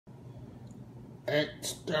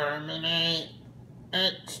Exterminate!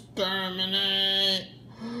 Exterminate!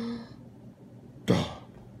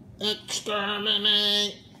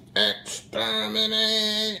 Exterminate!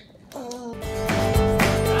 Exterminate!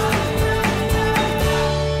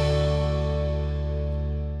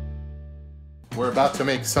 We're about to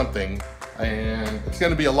make something, and it's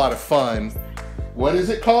going to be a lot of fun. What is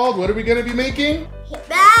it called? What are we going to be making?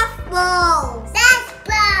 Bath balls. Bath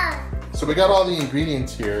balls. So we got all the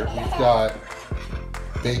ingredients here. We've got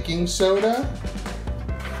baking soda,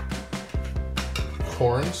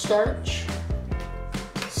 cornstarch,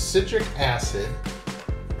 citric acid,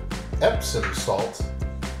 Epsom salt,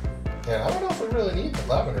 and I don't know if we really need the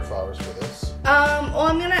lavender flowers for this. Well,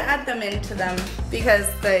 I'm gonna add them into them because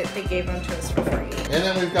they gave them to us for free. And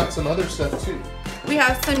then we've got some other stuff too. We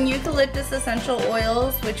have some eucalyptus essential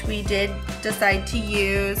oils, which we did decide to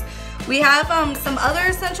use. We have some other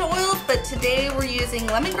essential oils, but today we're using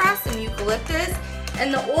lemongrass and eucalyptus.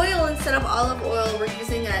 And the oil, instead of olive oil, we're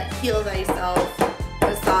using a Heal Thyself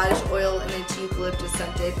massage oil, and it's eucalyptus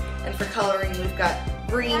scented. And for coloring, we've got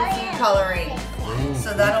green food coloring.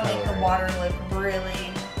 So that'll make the water look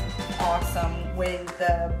really awesome with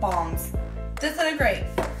the bombs. Disintegrate.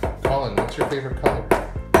 Colin, what's your favorite color?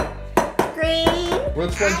 Green.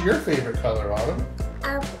 Which one's your favorite color, Autumn?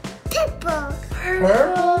 Purple.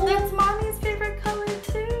 Purple? That's Mommy's favorite color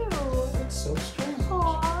too. That's so strange.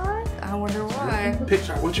 Aww. I wonder why.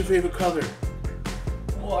 Pixar, what's your favorite color?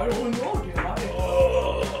 Oh, I don't know, Jim.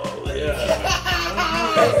 Oh, yeah.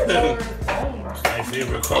 My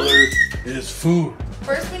favorite color is food.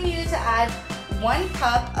 First, we needed to add 1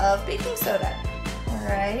 cup of baking soda. All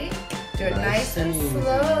right. Do it nice and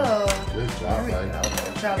slow. Good job, There we bud. go.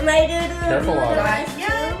 Good job. Am I doing it? Careful, Autumn. Not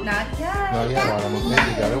yet. Not yet. Not yet, Autumn.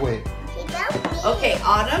 Okay, you gotta wait. Okay,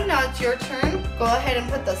 Autumn, now it's your turn. Go ahead and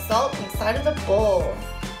put the salt inside of the bowl.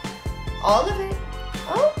 All of it.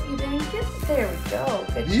 Oh, you didn't get it. There we go.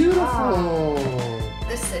 Good Beautiful. job.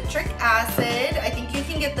 The citric acid. I think you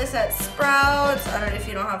can get this at Sprouts. I don't know if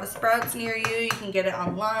you don't have a Sprouts near you. You can get it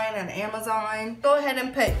online on Amazon. Go ahead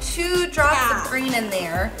and put 2 drops of green in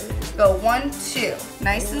there. Go 1, 2.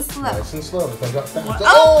 Nice and slow. Nice and slow. Because I got fast.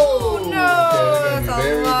 Oh, no, Okay, that's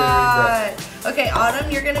very, a very lot. Okay,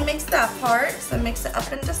 Autumn, you're gonna mix that part. So mix it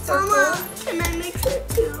up into circles. Mama, can I mix it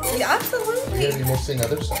too? Yeah, You're absolutely. gonna be mixing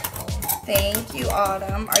other stuff, Colin. Thank you,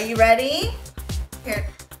 Autumn. Are you ready? Here.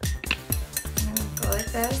 Go like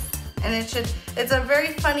this. And it's a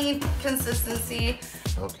very funny consistency.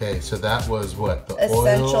 Okay, so that was what? The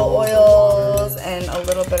Essential oils and a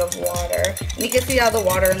little bit of water. And you can see how the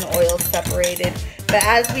water and the oil is separated. But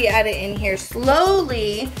as we add it in here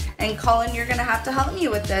slowly, and Colin, you're gonna have to help me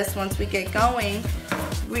with this once we get going.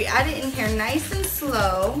 We add it in here nice and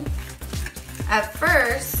slow at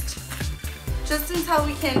first, just until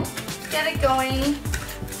we can get it going.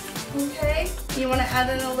 Okay, you wanna add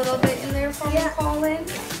in a little bit in there for me, Colin?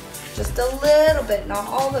 Just a little bit, not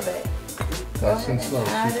all of it. Nice and slow,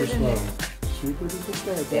 add super it in slow. there. Super duper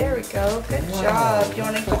slow. There we go, good job. Do you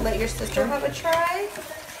want to let your sister have a try?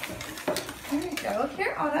 There you go.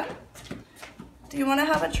 Here, Autumn. Do you want to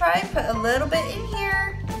have a try? Put a little bit in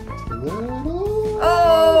here.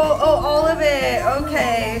 Oh, all of it.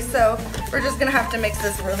 Okay, so we're just gonna have to mix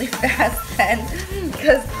this really fast then,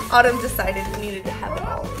 because Autumn decided we needed to have it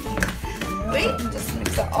all in here. Wait, just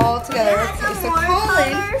mix it all together. Okay, so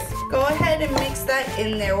Colin, go ahead and mix that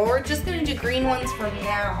in there. Well, we're just gonna do green ones for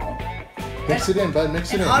now. Mix it in, bud.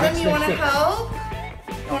 Mix it in. Autumn, Mix, you mix, want to mix. help?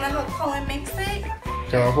 You want to help Colin mix it?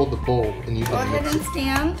 Okay, I'll hold the bowl and you Go can ahead mix and it.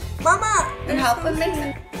 stand Mama. and help him mix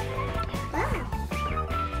it.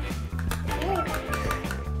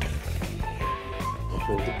 I'll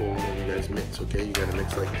hold the bowl and you guys mix, okay? You gotta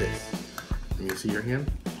mix like this. Let me see your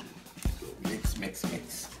hand. Mix, mix,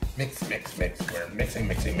 mix. Mix, mix, mix. We're mixing,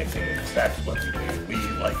 mixing, mixing. That's what we do. We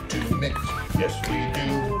like to mix. Yes, we do.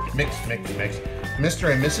 Mix, mix, mix.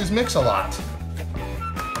 Mr. and Mrs. Mix-a-Lot.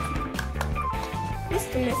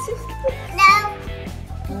 Mr. and Mrs. No.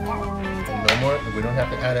 No more? We don't have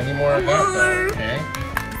to add any more of that, okay?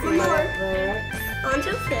 More. On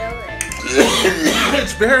to fill it.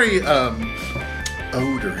 It's very,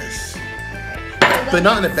 odorous. But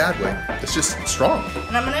not in a bad way. It's just strong.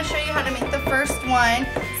 And I'm going to show you how to make the first one.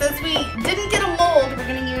 Since we didn't get a mold, we're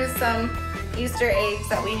going to use some Easter eggs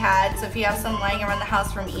that we had. So if you have some lying around the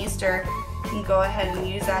house from Easter, you can go ahead and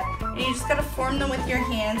use that. And you just got to form them with your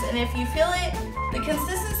hands. And if you feel it, the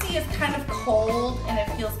consistency is kind of cold and it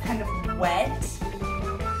feels kind of wet.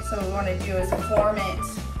 So what we want to do is form it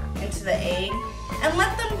into the egg and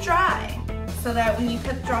let them dry. So that when you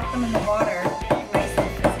drop them in the water, they're nice and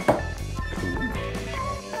fizzy.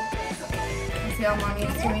 See how Mommy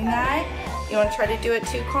is doing that? You want to try to do it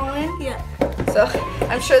too, Colin? Yeah. So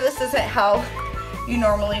I'm sure this isn't how you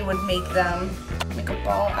normally would make them. Make a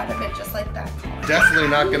ball out of it just like that, Colin. Definitely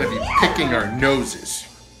not going to be picking our noses.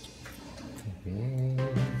 Good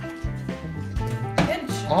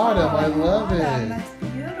job. Autumn, I love it. That's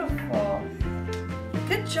beautiful.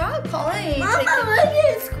 Good job, Colin. Mama, look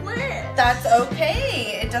at squid. That's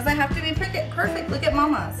okay. It doesn't have to be perfect. Look at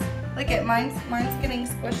Mama's. Look at mine's getting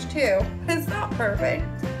squished too. It's not perfect.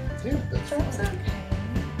 Yeah, that's That's fine.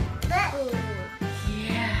 okay.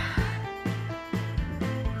 Yeah.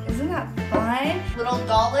 Isn't that fun? Little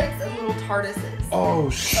Daleks and little TARDISes.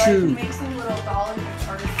 Oh, So I can shoot. make some little Dalek and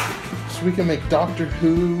TARDISes. So we can make Doctor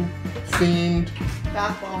Who themed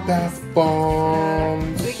Bath bombs. bath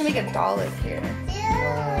bombs. So we can make a Dalek here.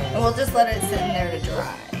 Wow. And we'll just let it sit in there to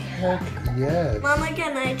dry. Heck yes. Mama,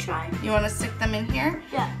 can I try? You want to stick them in here?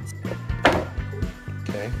 Yeah.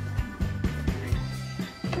 Okay.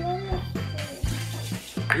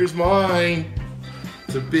 Here's mine.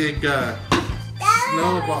 It's a big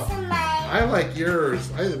snowball. I like yours.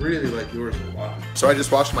 I really like yours a lot. So I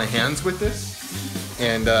just washed my hands with this.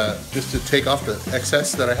 And just to take off the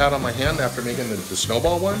excess that I had on my hand after making the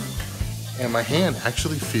snowball one. And my hand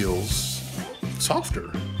actually feels softer.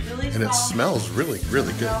 Really And it smells really,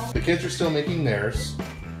 really good. The kids are still making theirs.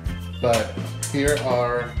 But here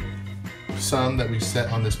are some that we set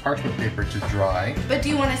on this parchment paper to dry. But do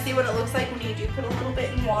you want to see what it looks like when you do put a little bit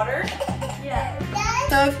in water? Yeah.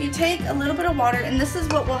 So if you take a little bit of water, and this is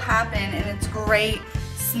what will happen, and it's great,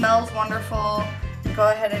 smells wonderful, go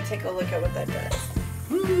ahead and take a look at what that does.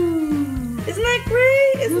 Isn't that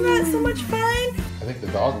great? Isn't that so much fun? I think the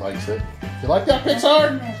dog likes it. You like that,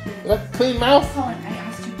 Pixar? You like a clean mouth? Colin, I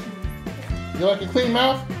asked you to. You like a clean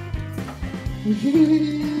mouth?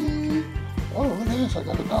 Oh, look at this. I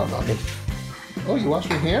got the dog on me. Oh, you wash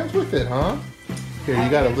your hands with it, huh? Here, you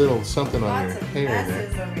got a little something on your Lots of hair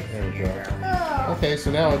messes there. over There we here. go. Oh. Okay,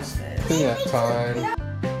 so now it's cleanup time.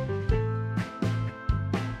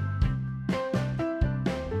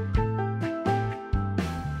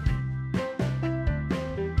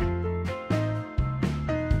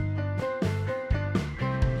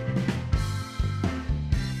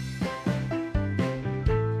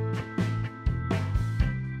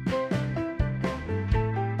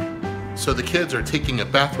 So the kids are taking a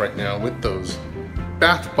bath right now with those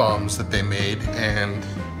bath bombs that they made, and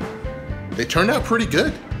they turned out pretty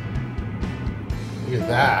good. Look at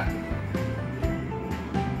that.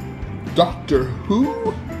 Doctor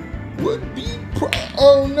Who would be proud.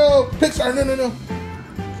 Oh no, Pixar, no.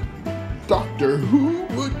 Doctor Who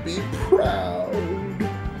would be proud.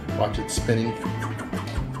 Watch it spinning.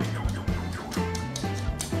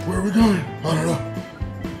 Where are we going? I don't know.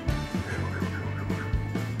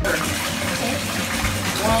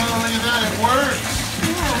 Wow, look at that, it works.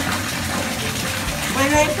 When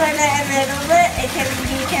I put it a little bit,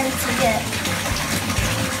 you can see it.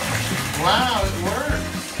 Wow,